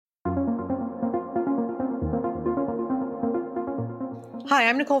Hi,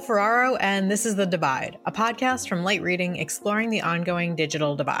 I'm Nicole Ferraro, and this is The Divide, a podcast from Light Reading exploring the ongoing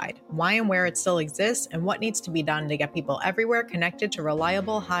digital divide, why and where it still exists, and what needs to be done to get people everywhere connected to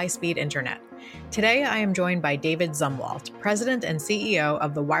reliable, high-speed internet. Today, I am joined by David Zumwalt, President and CEO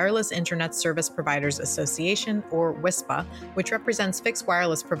of the Wireless Internet Service Providers Association, or WISPA, which represents fixed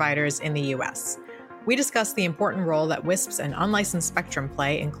wireless providers in the U.S. We discuss the important role that WISPs and unlicensed spectrum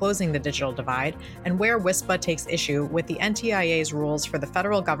play in closing the digital divide and where WISPA takes issue with the NTIA's rules for the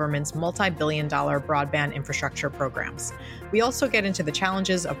federal government's multi-billion-dollar broadband infrastructure programs. We also get into the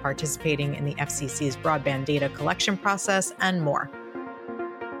challenges of participating in the FCC's broadband data collection process and more.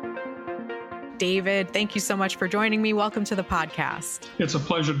 David, thank you so much for joining me. Welcome to the podcast. It's a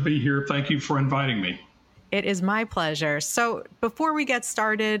pleasure to be here. Thank you for inviting me. It is my pleasure. So before we get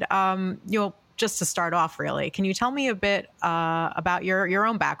started, just to start off, really, can you tell me a bit about your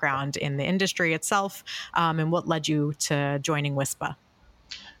own background in the industry itself and what led you to joining WISPA?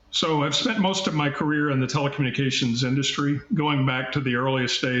 So I've spent most of my career in the telecommunications industry, going back to the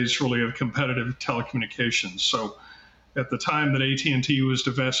earliest days, really, of competitive telecommunications. So at the time that AT&T was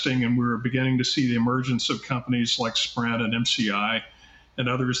divesting and we were beginning to see the emergence of companies like Sprint and MCI and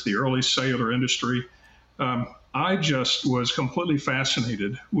others, the early cellular industry, I just was completely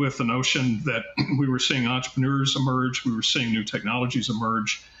fascinated with the notion that we were seeing entrepreneurs emerge, we were seeing new technologies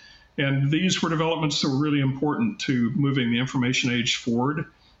emerge, and these were developments that were really important to moving the information age forward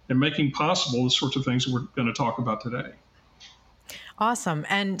and making possible the sorts of things that we're going to talk about today. Awesome.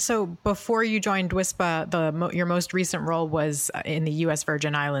 And so before you joined WISPA, your most recent role was in the U.S.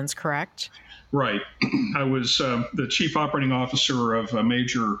 Virgin Islands, correct? Right. I was the chief operating officer of a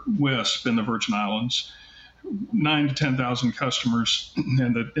major WISP in the Virgin Islands. 9,000 to 10,000 customers,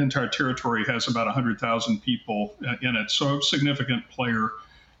 and the entire territory has about 100,000 people in it. So a significant player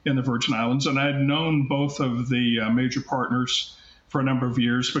in the Virgin Islands. And I'd known both of the major partners for a number of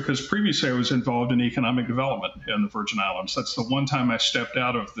years because previously I was involved in economic development in the Virgin Islands. That's the one time I stepped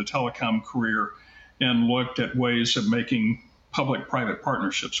out of the telecom career and looked at ways of making public-private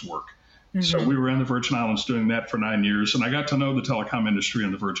partnerships work. Mm-hmm. So we were in the Virgin Islands doing that for 9 years, and I got to know the telecom industry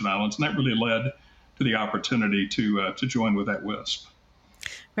in the Virgin Islands, and that really led to the opportunity to join with that WISP.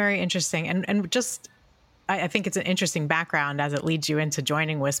 Very interesting. And just, I think it's an interesting background as it leads you into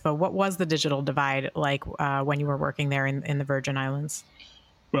joining WISPA. What was the digital divide like when you were working there in the Virgin Islands?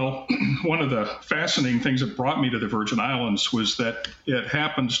 Well, one of the fascinating things that brought me to the Virgin Islands was that it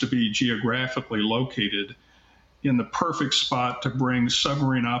happens to be geographically located in the perfect spot to bring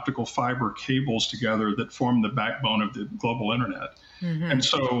submarine optical fiber cables together that form the backbone of the global internet. Mm-hmm. And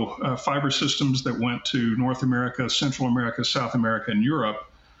so fiber systems that went to North America, Central America, South America, and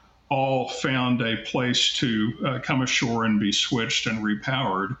Europe all found a place to come ashore and be switched and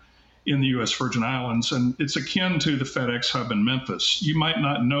repowered in the U.S. Virgin Islands. And it's akin to the FedEx hub in Memphis. You might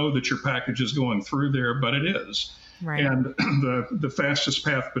not know that your package is going through there, but it is. Right. And the fastest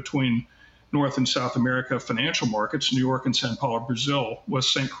path between North and South America financial markets, New York and Sao Paulo, Brazil, was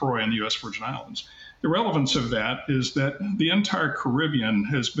St. Croix in the U.S. Virgin Islands. The relevance of that is that the entire Caribbean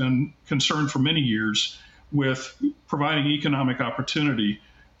has been concerned for many years with providing economic opportunity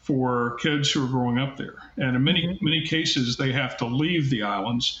for kids who are growing up there. And in many cases, they have to leave the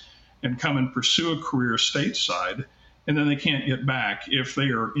islands and come and pursue a career stateside, and then they can't get back if they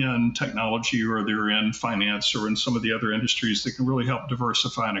are in technology or they're in finance or in some of the other industries that can really help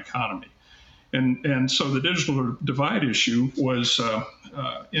diversify an economy. And so the digital divide issue was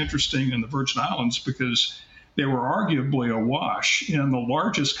interesting in the Virgin Islands because they were arguably awash in the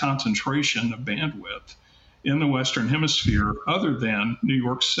largest concentration of bandwidth in the Western Hemisphere other than New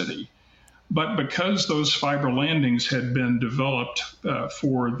York City. But because those fiber landings had been developed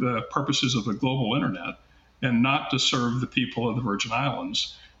for the purposes of the global internet and not to serve the people of the Virgin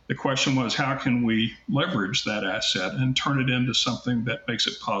Islands, the question was, how can we leverage that asset and turn it into something that makes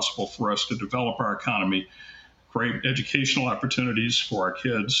it possible for us to develop our economy, create educational opportunities for our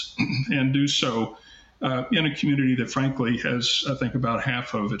kids, and do so in a community that, frankly, has, I think, about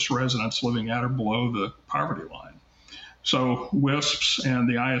half of its residents living at or below the poverty line. So WISPs and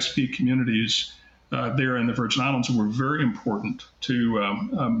the ISP communities there in the Virgin Islands were very important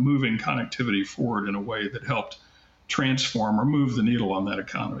to moving connectivity forward in a way that helped transform or move the needle on that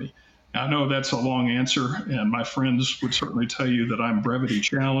economy. I know that's a long answer, and my friends would certainly tell you that I'm brevity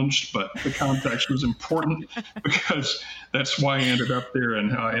challenged, but the context was important because that's why I ended up there and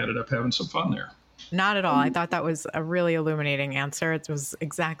how I ended up having some fun there. Not at all. I thought that was a really illuminating answer. It was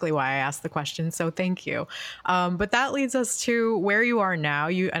exactly why I asked the question. So thank you. But that leads us to where you are now.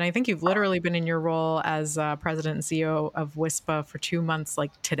 And I think you've literally been in your role as president and CEO of WISPA for 2 months,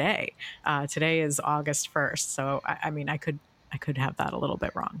 like today. Today is August 1st. So, I mean, I could I could have that a little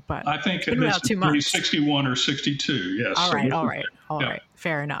bit wrong, but I think it's been about 2 months. 61 or 62. Yes. All right.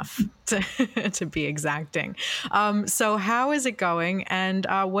 Fair enough to be exacting. So how is it going, and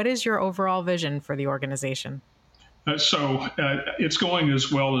what is your overall vision for the organization? So it's going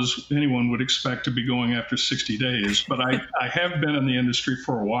as well as anyone would expect to be going after 60 days. But I have been in the industry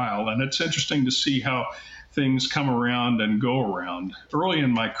for a while, and it's interesting to see how things come around and go around. Early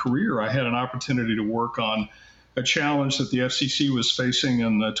in my career, I had an opportunity to work on a challenge that the FCC was facing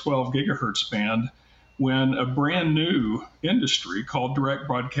in the 12 gigahertz band when a brand new industry called direct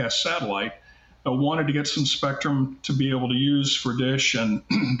broadcast satellite wanted to get some spectrum to be able to use for Dish and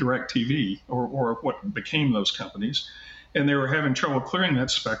DirecTV, or what became those companies. And they were having trouble clearing that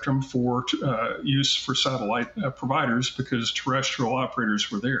spectrum for use for satellite providers because terrestrial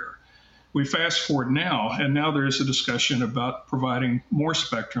operators were there. We fast forward now, and now there's a discussion about providing more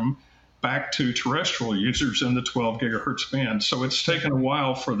spectrum back to terrestrial users in the 12 gigahertz band. So it's taken a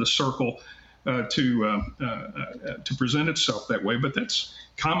while for the circle to present itself that way, but that's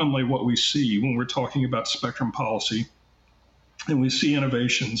commonly what we see when we're talking about spectrum policy, and we see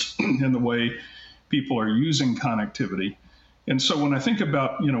innovations in the way people are using connectivity. And so when I think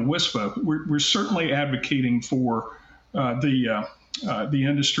about WISPA, we're certainly advocating for the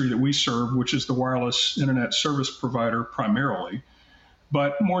industry that we serve, which is the wireless internet service provider primarily.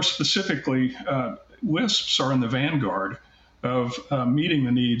 But more specifically, WISPs are in the vanguard of meeting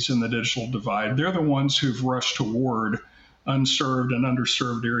the needs in the digital divide. They're the ones who've rushed toward unserved and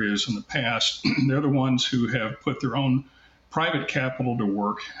underserved areas in the past. They're the ones who have put their own private capital to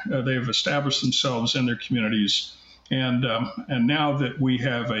work. They've established themselves in their communities. And now that we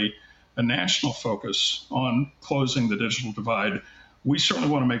have a national focus on closing the digital divide, we certainly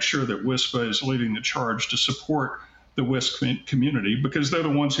want to make sure that WISPA is leading the charge to support the WISP community, because they're the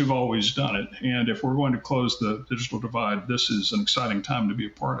ones who've always done it. And if we're going to close the digital divide, this is an exciting time to be a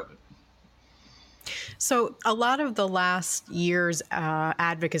part of it. So a lot of the last year's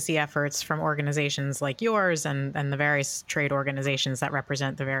advocacy efforts from organizations like yours and the various trade organizations that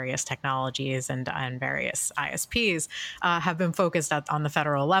represent the various technologies and various ISPs have been focused on the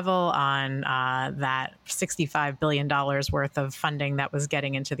federal level on that $65 billion worth of funding that was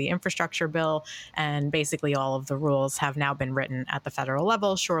getting into the infrastructure bill. And basically all of the rules have now been written at the federal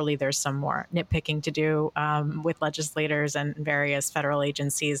level. Surely there's some more nitpicking to do with legislators and various federal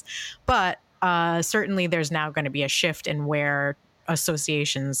agencies. But certainly there's now going to be a shift in where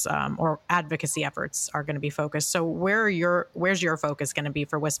associations or advocacy efforts are going to be focused. So where's your focus going to be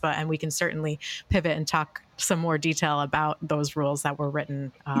for WISPA? And we can certainly pivot and talk some more detail about those rules that were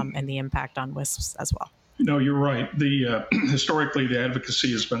written and the impact on WISPs as well. No, you're right. Historically, the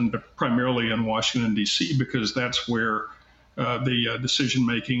advocacy has been primarily in Washington, D.C., because that's where the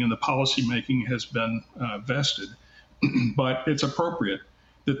decision-making and the policy-making has been vested. But it's appropriate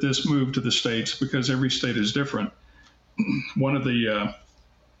that this move to the states, because every state is different. One of the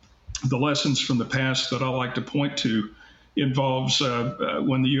lessons from the past that I like to point to involves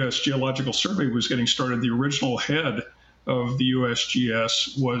when the U.S. Geological Survey was getting started, the original head of the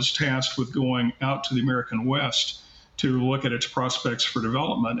USGS was tasked with going out to the American West to look at its prospects for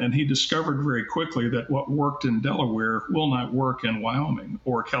development. And he discovered very quickly that what worked in Delaware will not work in Wyoming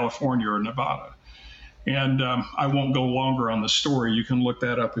or California or Nevada. And I won't go longer on the story. You can look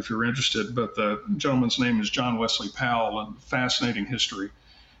that up if you're interested. But the gentleman's name is John Wesley Powell, and fascinating history.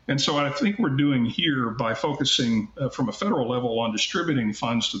 And so I think we're doing here by focusing from a federal level on distributing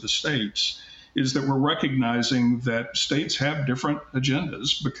funds to the states is that we're recognizing that states have different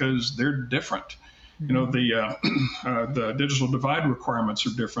agendas because they're different. You know, the digital divide requirements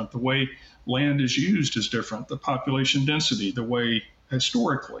are different. The way land is used is different. The population density, the way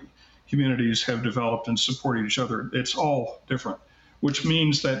historically communities have developed and supported each other, it's all different, which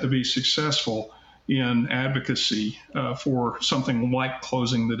means that to be successful in advocacy for something like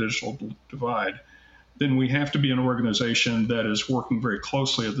closing the digital divide, then we have to be an organization that is working very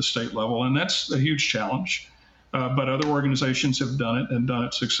closely at the state level. And that's a huge challenge. But other organizations have done it and done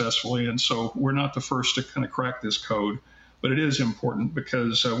it successfully. And so we're not the first to kind of crack this code, but it is important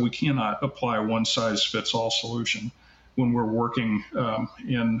because we cannot apply a one-size-fits-all solution when we're working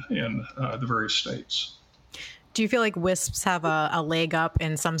in the various states. Do you feel like WISPs have a leg up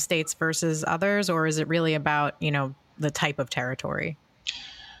in some states versus others, or is it really about, the type of territory?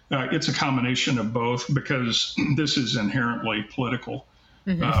 It's a combination of both because this is inherently political.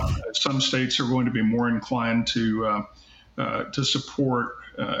 Mm-hmm. Some states are going to be more inclined to support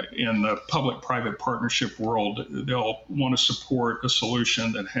in the public-private partnership world. They'll want to support a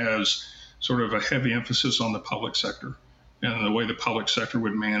solution that has sort of a heavy emphasis on the public sector and the way the public sector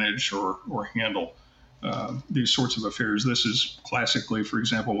would manage or handle these sorts of affairs. This is classically, for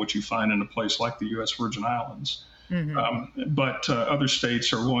example, what you find in a place like the U.S. Virgin Islands. But other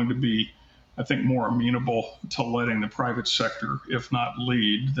states are going to be, I think, more amenable to letting the private sector, if not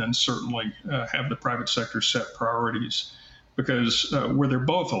lead, then certainly have the private sector set priorities. Because where they're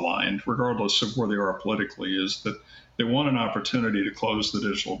both aligned, regardless of where they are politically, is that they want an opportunity to close the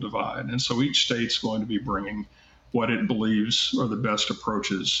digital divide. And so each state's going to be bringing what it believes are the best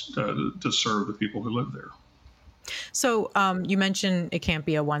approaches to serve the people who live there. So you mentioned it can't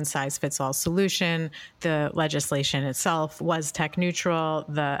be a one-size-fits-all solution. The legislation itself was tech neutral.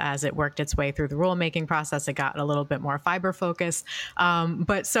 As it worked its way through the rulemaking process, it got a little bit more fiber focused. And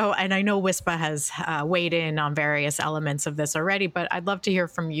I know WISPA has weighed in on various elements of this already, but I'd love to hear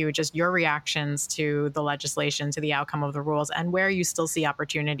from you just your reactions to the legislation, to the outcome of the rules, and where you still see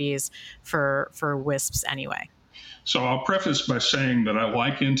opportunities for WISPs anyway. So I'll preface by saying that I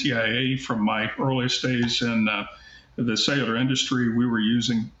like NTIA. From my earliest days in the cellular industry, we were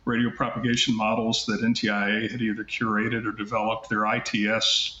using radio propagation models that NTIA had either curated or developed, their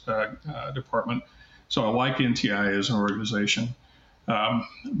ITS department. So I like NTIA as an organization.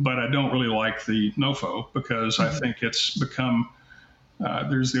 But I don't really like the NOFO because I think it's become,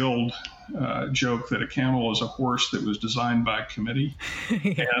 there's the old joke that a camel is a horse that was designed by committee.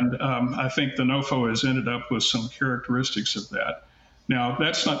 Yeah. And I think the NOFO has ended up with some characteristics of that. Now,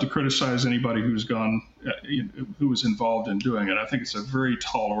 that's not to criticize anybody who was involved in doing it. I think it's a very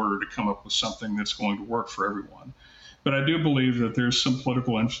tall order to come up with something that's going to work for everyone. But I do believe that there's some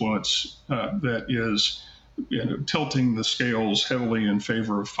political influence that is tilting the scales heavily in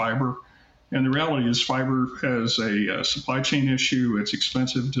favor of fiber. And the reality is fiber has a supply chain issue. It's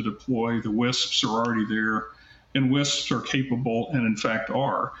expensive to deploy. The WISPs are already there. And WISPs are capable, and in fact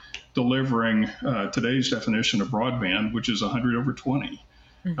are, delivering today's definition of broadband, which is 100 over 20.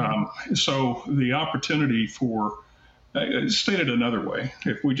 So the opportunity for, stated another way,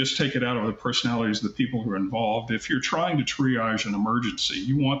 if we just take it out of the personalities of the people who are involved, if you're trying to triage an emergency,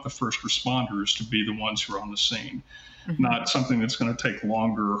 you want the first responders to be the ones who are on the scene, not something that's going to take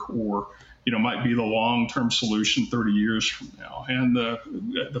longer or might be the long-term solution 30 years from now. And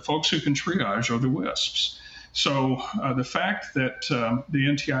the folks who can triage are the WISPs. So the fact that the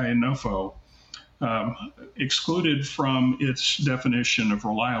NTIA and NOFO excluded from its definition of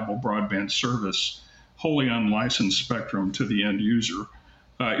reliable broadband service wholly unlicensed spectrum to the end user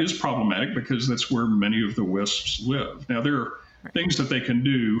is problematic because that's where many of the WISPs live. Now, there are things that they can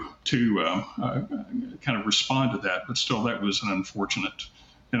do to kind of respond to that, but still that was an unfortunate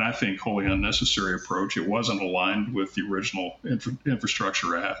and I think wholly unnecessary approach. It wasn't aligned with the original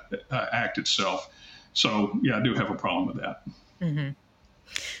Infrastructure Act itself. So, yeah, I do have a problem with that.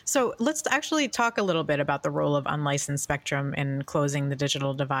 So let's actually talk a little bit about the role of unlicensed spectrum in closing the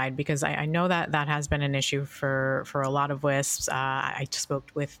digital divide, because I know that has been an issue for a lot of WISPs. I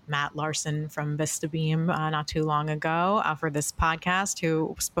spoke with Matt Larson from VistaBeam not too long ago for this podcast,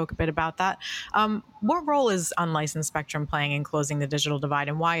 who spoke a bit about that. What role is unlicensed spectrum playing in closing the digital divide,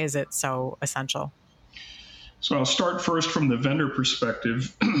 and why is it so essential? So I'll start first from the vendor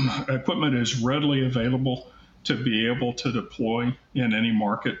perspective. Equipment is readily available to be able to deploy in any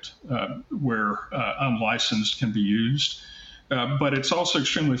market where unlicensed can be used. But it's also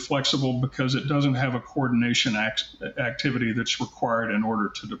extremely flexible because it doesn't have a coordination activity that's required in order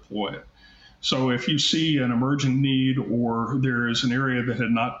to deploy it. So if you see an emerging need or there is an area that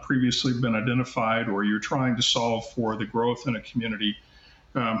had not previously been identified or you're trying to solve for the growth in a community,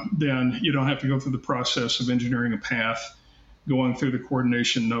 then you don't have to go through the process of engineering a path, going through the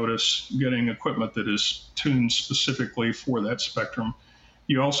coordination notice, getting equipment that is tuned specifically for that spectrum.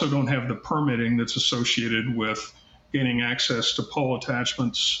 You also don't have the permitting that's associated with gaining access to pole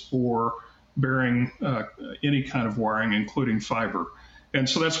attachments or bearing any kind of wiring, including fiber. And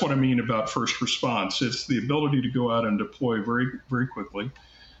so that's what I mean about first response. It's the ability to go out and deploy very, very quickly.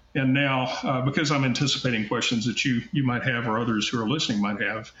 And now, because I'm anticipating questions that you might have or others who are listening might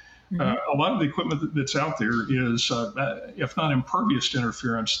have, a lot of the equipment that's out there is, if not impervious to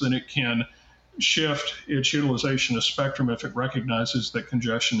interference, then it can shift its utilization of spectrum if it recognizes that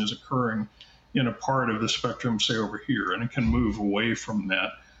congestion is occurring in a part of the spectrum, say over here, and it can move away from that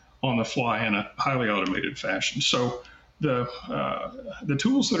on the fly in a highly automated fashion. So the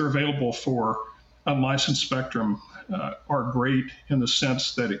tools that are available for unlicensed spectrum are great in the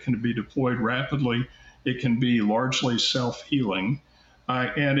sense that it can be deployed rapidly, it can be largely self-healing,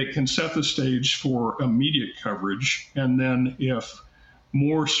 and it can set the stage for immediate coverage. And then if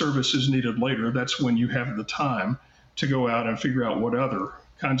more service is needed later, that's when you have the time to go out and figure out what other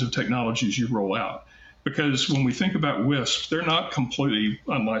kinds of technologies you roll out. Because when we think about WISP, they're not completely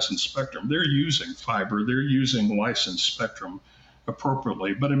unlicensed spectrum. They're using fiber, they're using licensed spectrum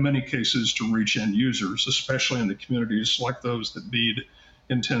appropriately, but in many cases to reach end users, especially in the communities like those that BEAD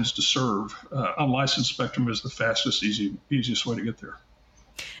intends to serve. Unlicensed spectrum is the fastest, easiest way to get there.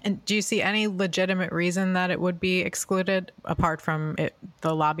 And do you see any legitimate reason that it would be excluded apart from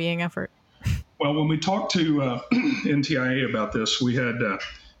the lobbying effort? Well, when we talked to NTIA about this, we had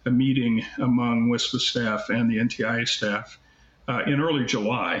a meeting among WISPA staff and the NTIA staff in early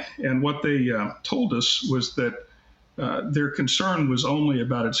July. And what they told us was that their concern was only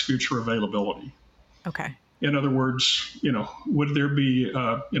about its future availability. Okay. In other words, would there be,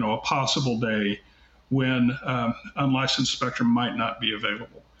 a possible day when unlicensed spectrum might not be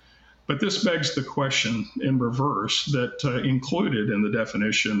available? But this begs the question in reverse that included in the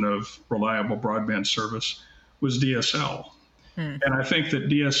definition of reliable broadband service was DSL. And I think that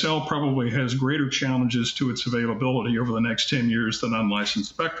DSL probably has greater challenges to its availability over the next 10 years than unlicensed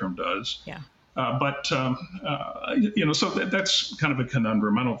spectrum does. Yeah. So that's kind of a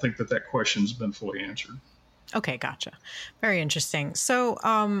conundrum. I don't think that question's been fully answered. Okay, gotcha. Very interesting.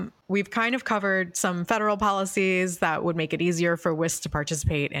 So we've kind of covered some federal policies that would make it easier for WISP to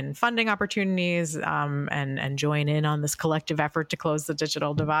participate in funding opportunities and join in on this collective effort to close the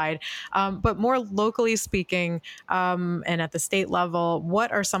digital divide. But more locally speaking, and at the state level,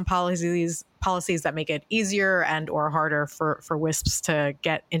 what are some policies that make it easier and or harder for WISPs to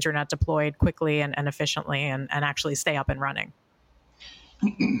get internet deployed quickly and efficiently and actually stay up and running?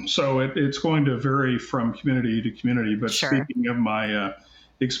 So it's going to vary from community to community, but Sure. Speaking of my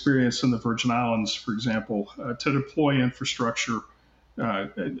experience in the Virgin Islands, for example, to deploy infrastructure,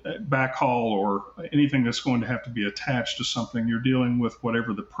 backhaul, or anything that's going to have to be attached to something, you're dealing with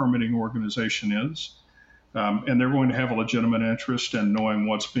whatever the permitting organization is. And they're going to have a legitimate interest in knowing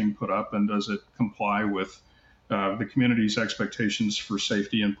what's being put up and does it comply with the community's expectations for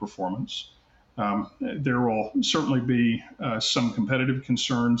safety and performance. There will certainly be some competitive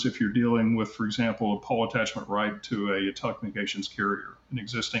concerns if you're dealing with, for example, a pole attachment right to a telecommunications carrier, an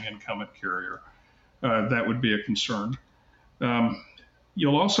existing incumbent carrier. That would be a concern.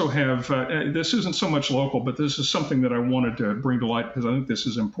 You'll also have, this isn't so much local, but this is something that I wanted to bring to light because I think this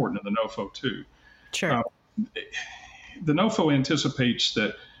is important in the NOFO too. Sure. The NOFO anticipates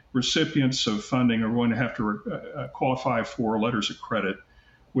that recipients of funding are going to have to qualify for letters of credit,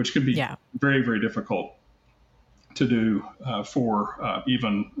 which can be very, very difficult to do for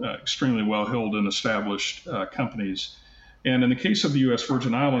even extremely well-heeled and established companies. And in the case of the U.S.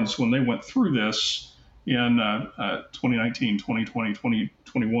 Virgin Islands, when they went through this in 2019, 2020,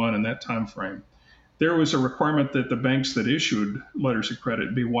 2021, in that time frame, there was a requirement that the banks that issued letters of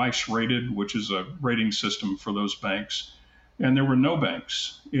credit be WISE rated, which is a rating system for those banks. And there were no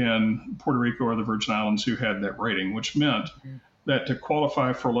banks in Puerto Rico or the Virgin Islands who had that rating, which meant that to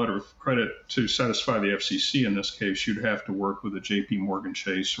qualify for a letter of credit to satisfy the FCC in this case, you'd have to work with a JP Morgan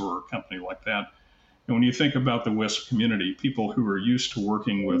Chase or a company like that. And when you think about the WISP community, people who are used to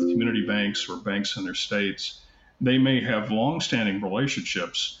working with community banks or banks in their states, they may have longstanding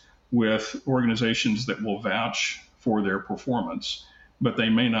relationships with organizations that will vouch for their performance, but they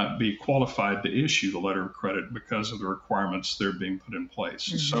may not be qualified to issue the letter of credit because of the requirements that are being put in place.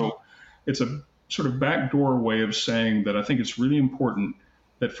 Mm-hmm. So it's a sort of backdoor way of saying that I think it's really important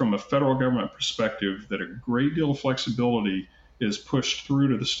that from a federal government perspective, that a great deal of flexibility is pushed through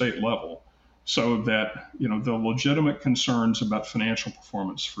to the state level so that, the legitimate concerns about financial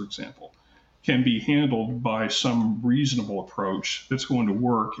performance, for example, can be handled by some reasonable approach that's going to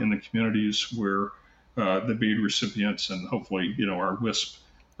work in the communities where the BEAD recipients and hopefully, our WISP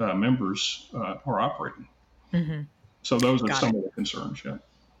members are operating. Mm-hmm. So those are some of the concerns, yeah.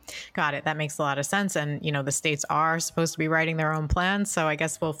 Got it. That makes a lot of sense. And, the states are supposed to be writing their own plans. So I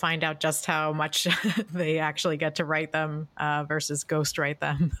guess we'll find out just how much they actually get to write them versus ghostwrite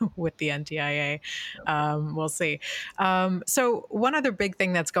them with the NTIA. We'll see. So one other big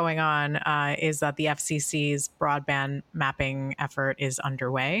thing that's going on is that the FCC's broadband mapping effort is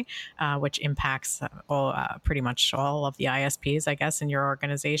underway, which impacts pretty much all of the ISPs, I guess, in your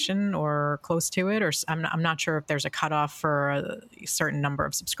organization or close to it. Or I'm not sure if there's a cutoff for a certain number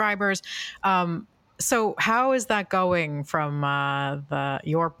of subscribers. So how is that going from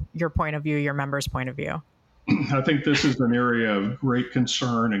your point of view, your members' point of view? I think this is an area of great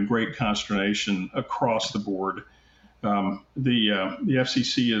concern and great consternation across the board. The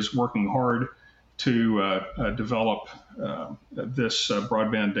FCC is working hard to develop this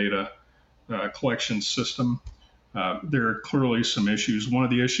broadband data collection system. There are clearly some issues. One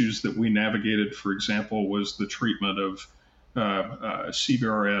of the issues that we navigated, for example, was the treatment of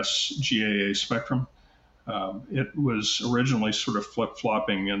CBRS GAA spectrum. It was originally sort of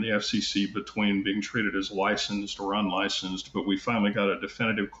flip-flopping in the FCC between being treated as licensed or unlicensed, but we finally got a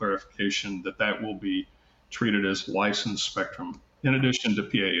definitive clarification that that will be treated as licensed spectrum in addition to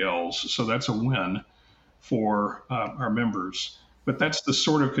PALs. So that's a win for our members. But that's the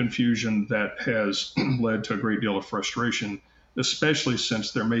sort of confusion that has led to a great deal of frustration, especially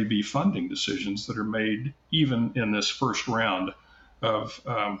since there may be funding decisions that are made even in this first round of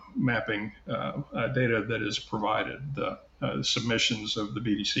mapping data that is provided, the submissions of the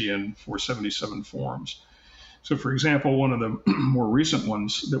BDC in 477 forms. So, for example, one of the more recent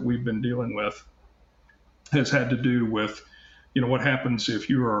ones that we've been dealing with has had to do with, what happens if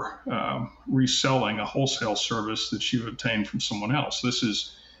you are reselling a wholesale service that you've obtained from someone else. This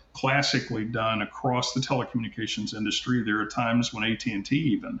is classically done across the telecommunications industry. There are times when AT&T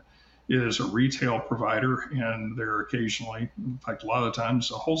even is a retail provider, and they're occasionally, in fact, a lot of the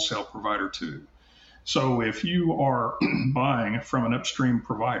times, a wholesale provider too. So if you are buying from an upstream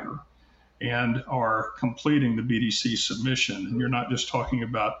provider and are completing the BDC submission, and you're not just talking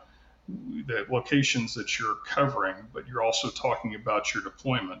about the locations that you're covering, but you're also talking about your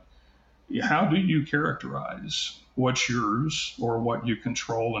deployment, how do you characterize what's yours or what you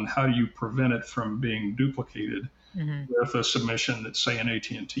control, and how do you prevent it from being duplicated with a submission that, say, an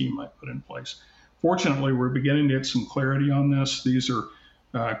AT&T might put in place? Fortunately, we're beginning to get some clarity on this. These are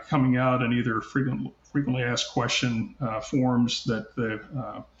coming out in either frequently asked question forms that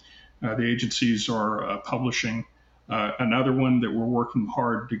the agencies are publishing. Another one that we're working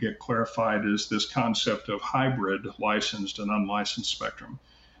hard to get clarified is this concept of hybrid licensed and unlicensed spectrum.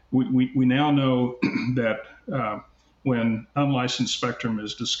 We now know that when unlicensed spectrum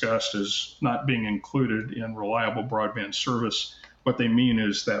is discussed as not being included in reliable broadband service, what they mean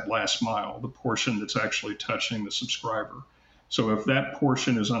is that last mile, the portion that's actually touching the subscriber. So if that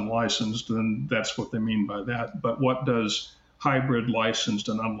portion is unlicensed, then that's what they mean by that. But what does hybrid licensed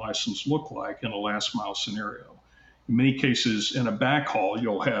and unlicensed look like in a last mile scenario? In many cases, in a backhaul,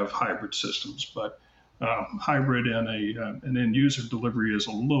 you'll have hybrid systems, but hybrid in an end user delivery is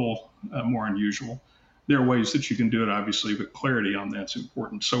a little more unusual. There are ways that you can do it, obviously, but clarity on that's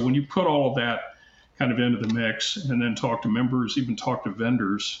important. So when you put all of that kind of into the mix and then talk to members, even talk to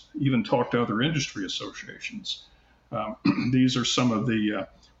vendors, even talk to other industry associations, these are some of the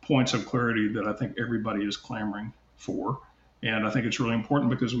points of clarity that I think everybody is clamoring for. And I think it's really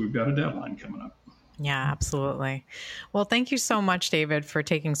important because we've got a deadline coming up. Yeah, absolutely. Well, thank you so much, David, for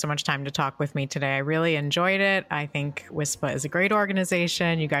taking so much time to talk with me today. I really enjoyed it. I think WISPA is a great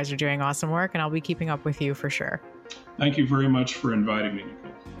organization. You guys are doing awesome work, and I'll be keeping up with you for sure. Thank you very much for inviting me,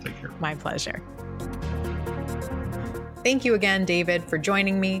 Nicole. Take care. My pleasure. Thank you again, David, for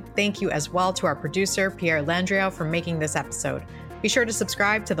joining me. Thank you as well to our producer, Pierre Landriau, for making this episode. Be sure to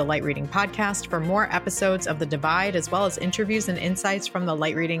subscribe to the Light Reading Podcast for more episodes of The Divide, as well as interviews and insights from the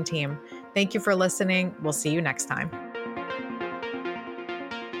Light Reading team. Thank you for listening. We'll see you next time.